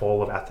and the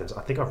fall of Athens."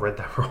 I think I've read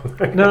that wrong.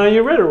 No,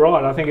 you read it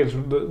right. I think it's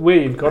where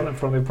you've gotten it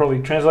from. They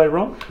probably translate it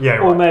wrong. Yeah,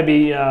 right. Or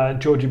maybe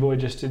Georgie Boy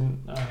just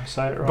didn't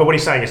say it right. But what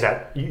he's saying is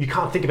that you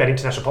can't think about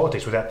international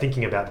politics without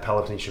thinking about the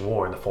Peloponnesian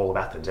War and the fall of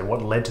Athens and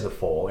what led to the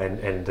fall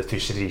and the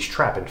Thucydides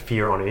trap and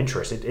fear, honor,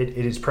 interest. It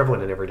is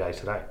prevalent in every day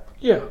today.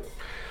 Yeah.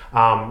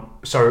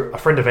 So a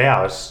friend of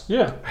ours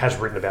has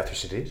written about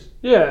Thucydides.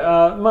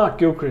 Yeah, Mark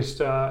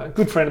Gilchrist, a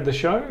good friend of the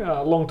show,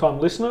 a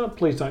long-time listener.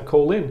 Please don't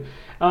call in.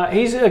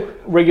 He's a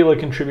regular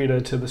contributor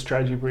to the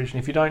Strategy Bridge.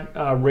 And if you don't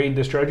read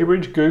the Strategy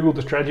Bridge, Google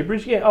the Strategy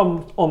Bridge. Yeah,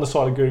 I'm on the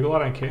side of Google. I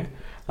don't care.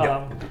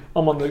 Yep.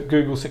 I'm on the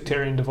Google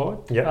sectarian divide.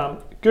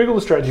 Yep. Google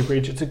the Strategy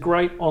Bridge. It's a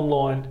great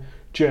online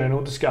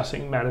journal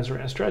discussing matters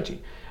around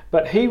strategy.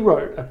 But he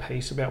wrote a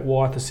piece about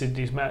why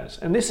Thucydides matters.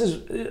 And this is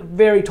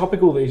very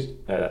topical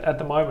at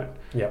the moment.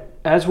 Yep.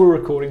 As we're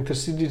recording,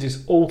 Thucydides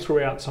is all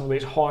throughout some of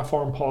these high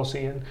foreign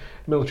policy and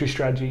military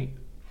strategy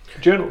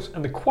journals.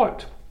 And the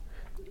quote,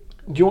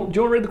 do you want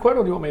to read the quote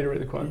or do you want me to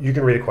read the quote? You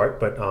can read the quote,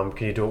 but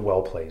can you do it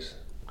well, please?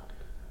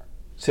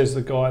 Says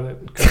the guy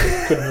that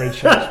couldn't read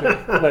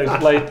Shakespeare.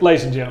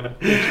 Ladies and gentlemen.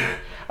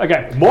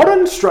 Okay.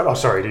 Modern strategy. Oh,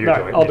 sorry, do you do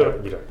it? I'll do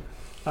it. You do it.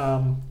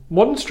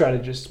 Modern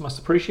strategists must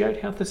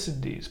appreciate how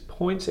Thucydides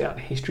points out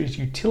history's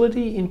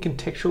utility in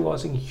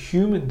contextualizing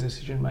human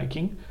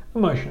decision-making,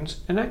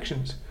 emotions, and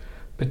actions,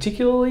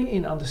 particularly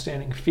in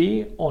understanding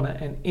fear, honor,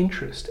 and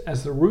interest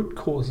as the root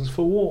causes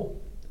for war.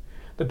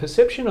 The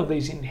perception of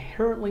these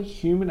inherently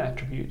human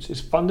attributes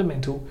is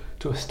fundamental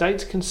to a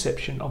state's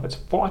conception of its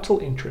vital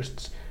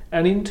interests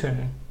and, in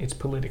turn, its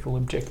political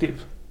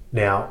objective.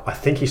 Now, I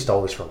think he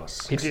stole this from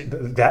us. He did.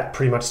 That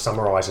pretty much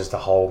summarises the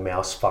whole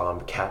mouse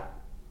farm, cat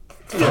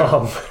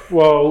farm.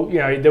 Well,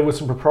 there were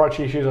some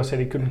proprietary issues. I said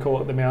he couldn't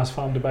call it the mouse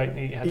farm debate, and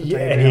he had to take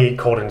it down. He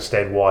called it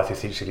instead why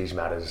Thucydides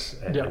matters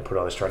and put it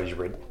on the strategy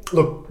grid.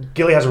 Look,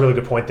 Gilly has a really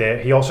good point there.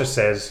 He also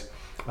says,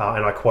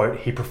 and I quote,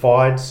 he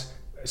provides,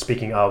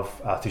 speaking of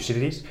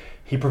Thucydides,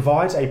 he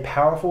provides a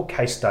powerful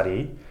case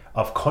study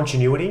of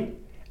continuity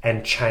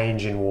and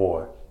change in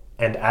war.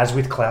 And as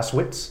with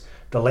Clausewitz,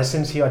 the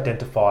lessons he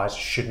identifies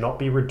should not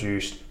be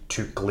reduced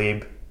to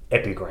glib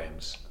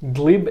epigrams.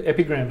 Glib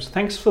epigrams.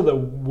 Thanks for the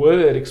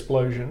word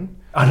explosion.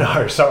 I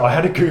know. So I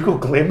had to Google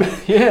glib.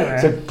 Yeah,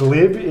 man. So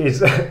glib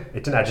is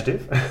it's an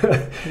adjective.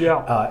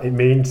 Yeah. It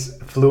means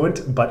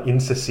fluent but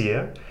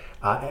insincere.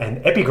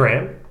 And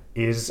epigram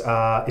is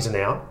a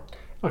noun.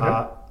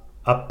 Okay.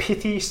 A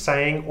pithy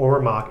saying or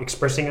remark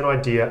expressing an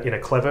idea in a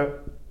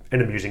clever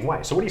and amusing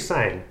way. So what he's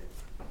saying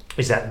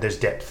is that there's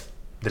depth.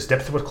 There's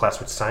depth to what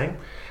Clausewitz saying,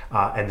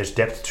 and there's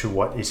depth to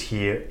what is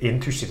here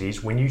in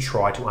Thucydides when you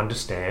try to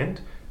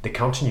understand the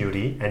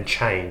continuity and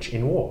change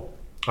in war.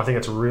 I think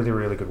that's a really,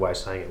 really good way of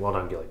saying it. Well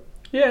done, Gilly.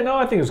 Yeah, no,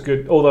 I think it's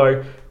good.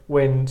 Although,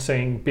 when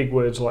seeing big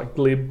words like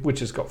glib,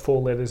 which has got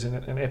 4 letters in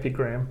it, and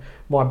epigram,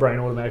 my brain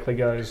automatically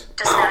goes...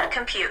 Does not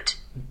compute.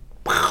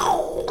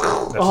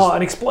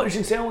 An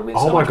explosion sound would be so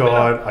Oh my much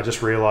God, better. I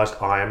just realised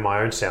I am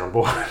my own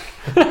soundboard.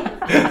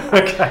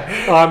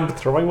 Okay. I'm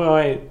throwing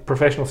my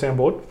professional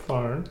soundboard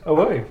phone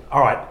away.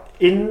 All right.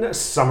 In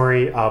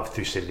summary of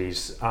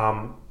Thucydides,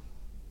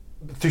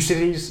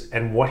 Thucydides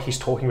and what he's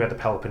talking about the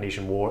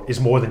Peloponnesian War is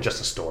more than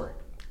just a story.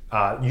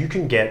 You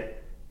can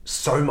get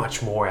so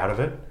much more out of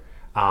it,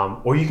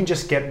 or you can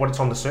just get what it's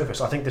on the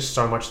surface. I think there's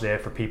so much there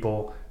for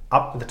people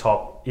up at the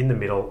top, in the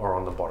middle, or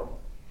on the bottom.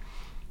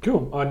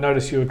 Cool. I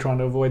noticed you were trying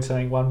to avoid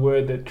saying one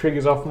word that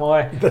triggers off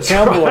my That's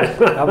soundboard.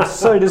 right. I'm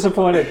so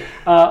disappointed.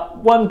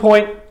 One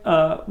point,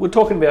 we're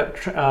talking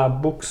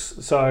about books,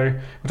 so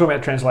we're talking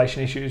about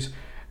translation issues.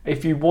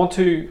 If you want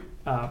to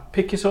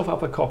pick yourself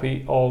up a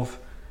copy of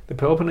the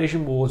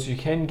Peloponnesian Wars, you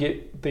can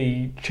get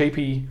the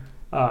cheapy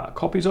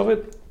copies of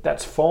it.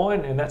 That's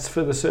fine, and that's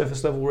for the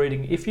surface level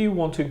reading. If you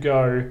want to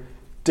go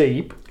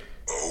deep...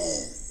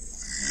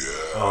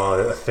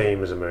 Oh, a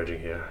theme is emerging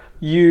here.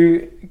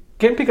 You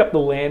can pick up the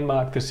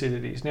Landmark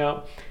Thucydides.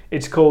 Now,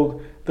 it's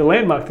called the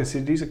Landmark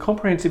Thucydides, a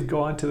comprehensive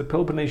guide to the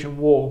Peloponnesian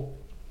War.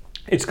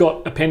 It's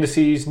got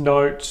appendices,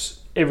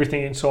 notes,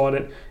 everything inside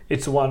it.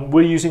 It's the one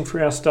we're using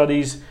for our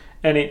studies,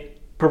 and it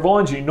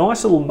provides you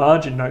nice little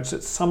margin notes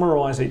that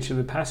summarise each of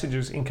the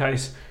passages in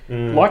case,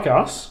 like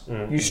us,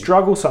 you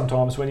struggle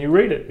sometimes when you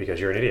read it. Because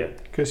you're an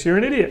idiot. Because you're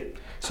an idiot.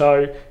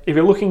 So if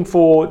you're looking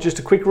for just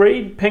a quick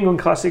read, Penguin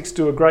Classics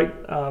do a great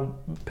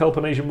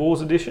Peloponnesian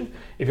Wars edition.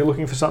 If you're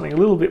looking for something a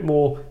little bit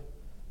more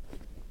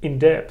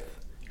in-depth,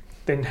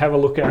 then have a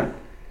look at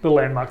the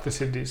Landmark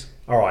Thucydides.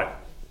 All right.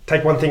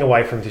 Take one thing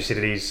away from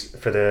Thucydides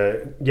for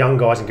the young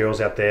guys and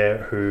girls out there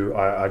who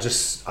are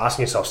just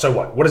asking yourself, so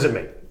what? What does it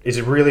mean? Is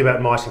it really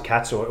about mice and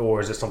cats, or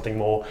is it something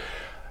more?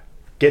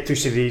 Get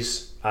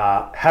Thucydides,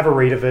 have a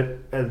read of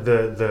it.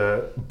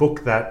 The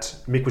book that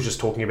Mick was just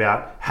talking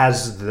about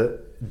has the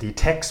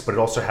text, but it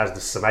also has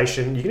the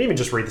summation. You can even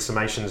just read the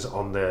summations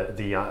on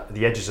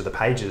the edges of the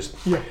pages.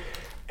 Yeah.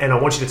 And I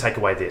want you to take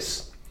away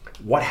this.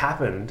 What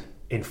happened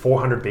in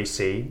 400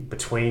 BC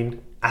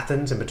between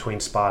Athens and between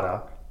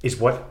Sparta is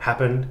what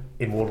happened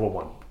in World War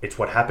One. It's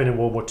what happened in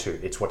World War Two.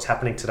 It's what's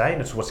happening today,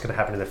 and it's what's going to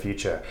happen in the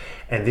future.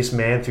 And this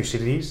man,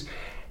 Thucydides,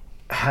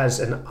 has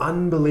an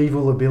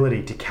unbelievable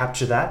ability to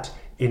capture that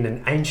in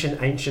an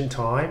ancient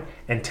time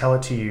and tell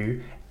it to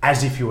you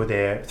as if you were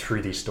there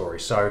through these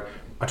stories. So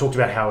I talked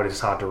about how it is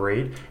hard to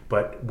read,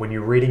 but when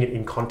you're reading it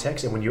in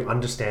context and when you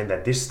understand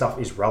that this stuff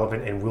is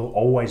relevant and will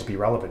always be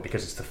relevant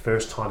because it's the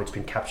first time it's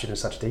been captured in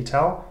such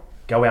detail,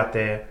 go out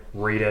there,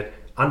 read it,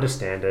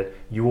 understand it.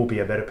 You will be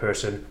a better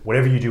person.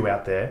 Whatever you do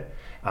out there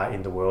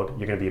in the world,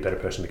 you're going to be a better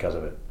person because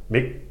of it.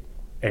 Mick,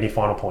 any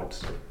final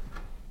points?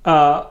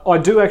 I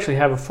do actually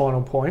have a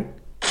final point.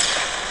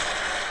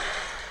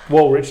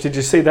 Well, Rich, did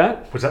you see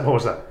that? What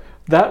was that?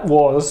 That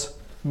was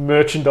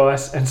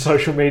merchandise and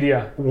social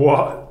media.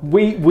 What?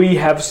 We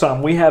have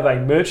some. We have a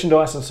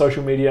merchandise and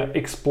social media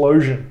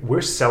explosion.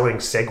 We're selling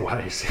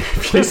segways.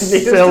 We're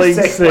selling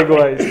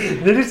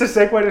segways. Need us to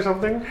segue to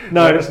something?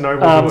 No. Let us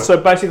know. So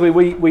basically,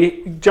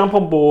 we jump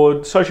on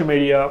board social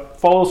media,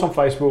 follow us on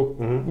Facebook.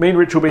 Mm-hmm. Me and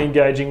Rich will be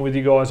engaging with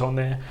you guys on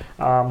there.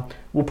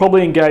 We'll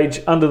probably engage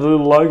under the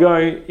little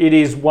logo. It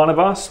is one of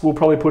us. We'll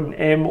probably put an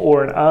M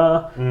or an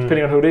R,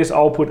 depending on who it is.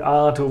 I'll put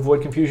R to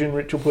avoid confusion.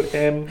 Rich will put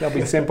M. That'll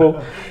be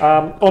simple.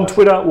 On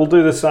Twitter, we'll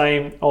do the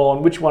same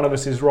on which one of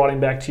us is writing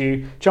back to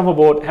you. Jump on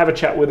board, have a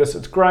chat with us.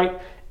 It's great.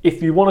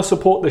 If you want to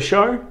support the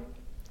show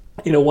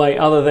in a way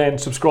other than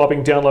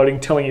subscribing, downloading,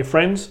 telling your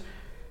friends,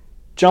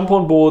 jump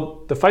on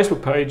board the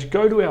Facebook page,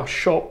 go to our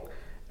shop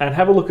and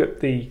have a look at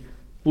the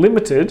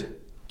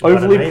limited,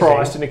 overly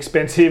priced and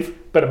expensive,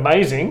 but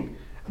amazing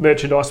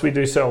merchandise we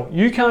do sell.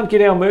 You can't get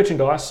our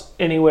merchandise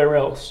anywhere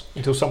else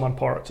until someone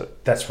pirates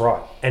it. That's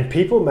right. And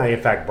people may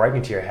in fact break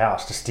into your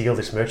house to steal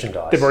this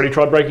merchandise. They've already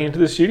tried breaking into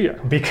the studio.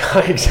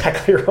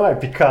 Exactly right,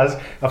 because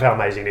of how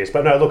amazing it is.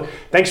 But no, look,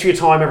 thanks for your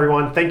time,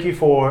 everyone. Thank you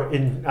for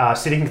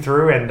sitting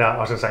through and I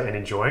was going to say, and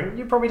enjoying.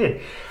 You probably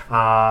did.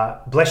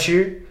 Bless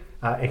you,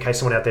 in case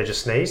someone out there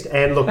just sneezed.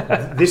 And look,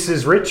 this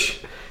is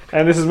Rich.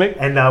 And this is Mick.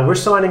 And we're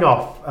signing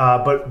off.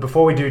 But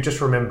before we do,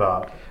 just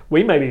remember,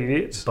 we may be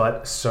idiots,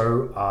 but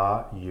so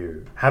are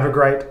you. Have a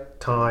great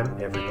time,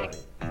 everybody.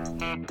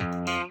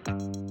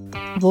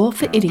 War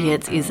for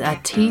Idiots is a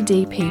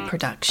TDP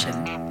production.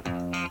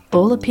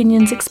 All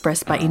opinions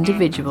expressed by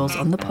individuals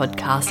on the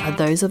podcast are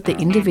those of the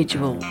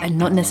individual and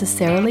not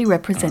necessarily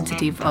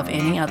representative of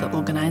any other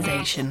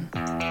organisation.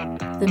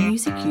 The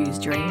music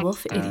used during War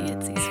for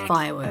Idiots is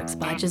Fireworks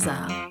by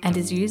Jazar and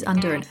is used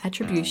under an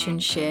Attribution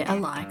Share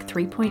Alike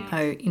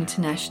 3.0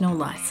 international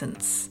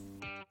licence.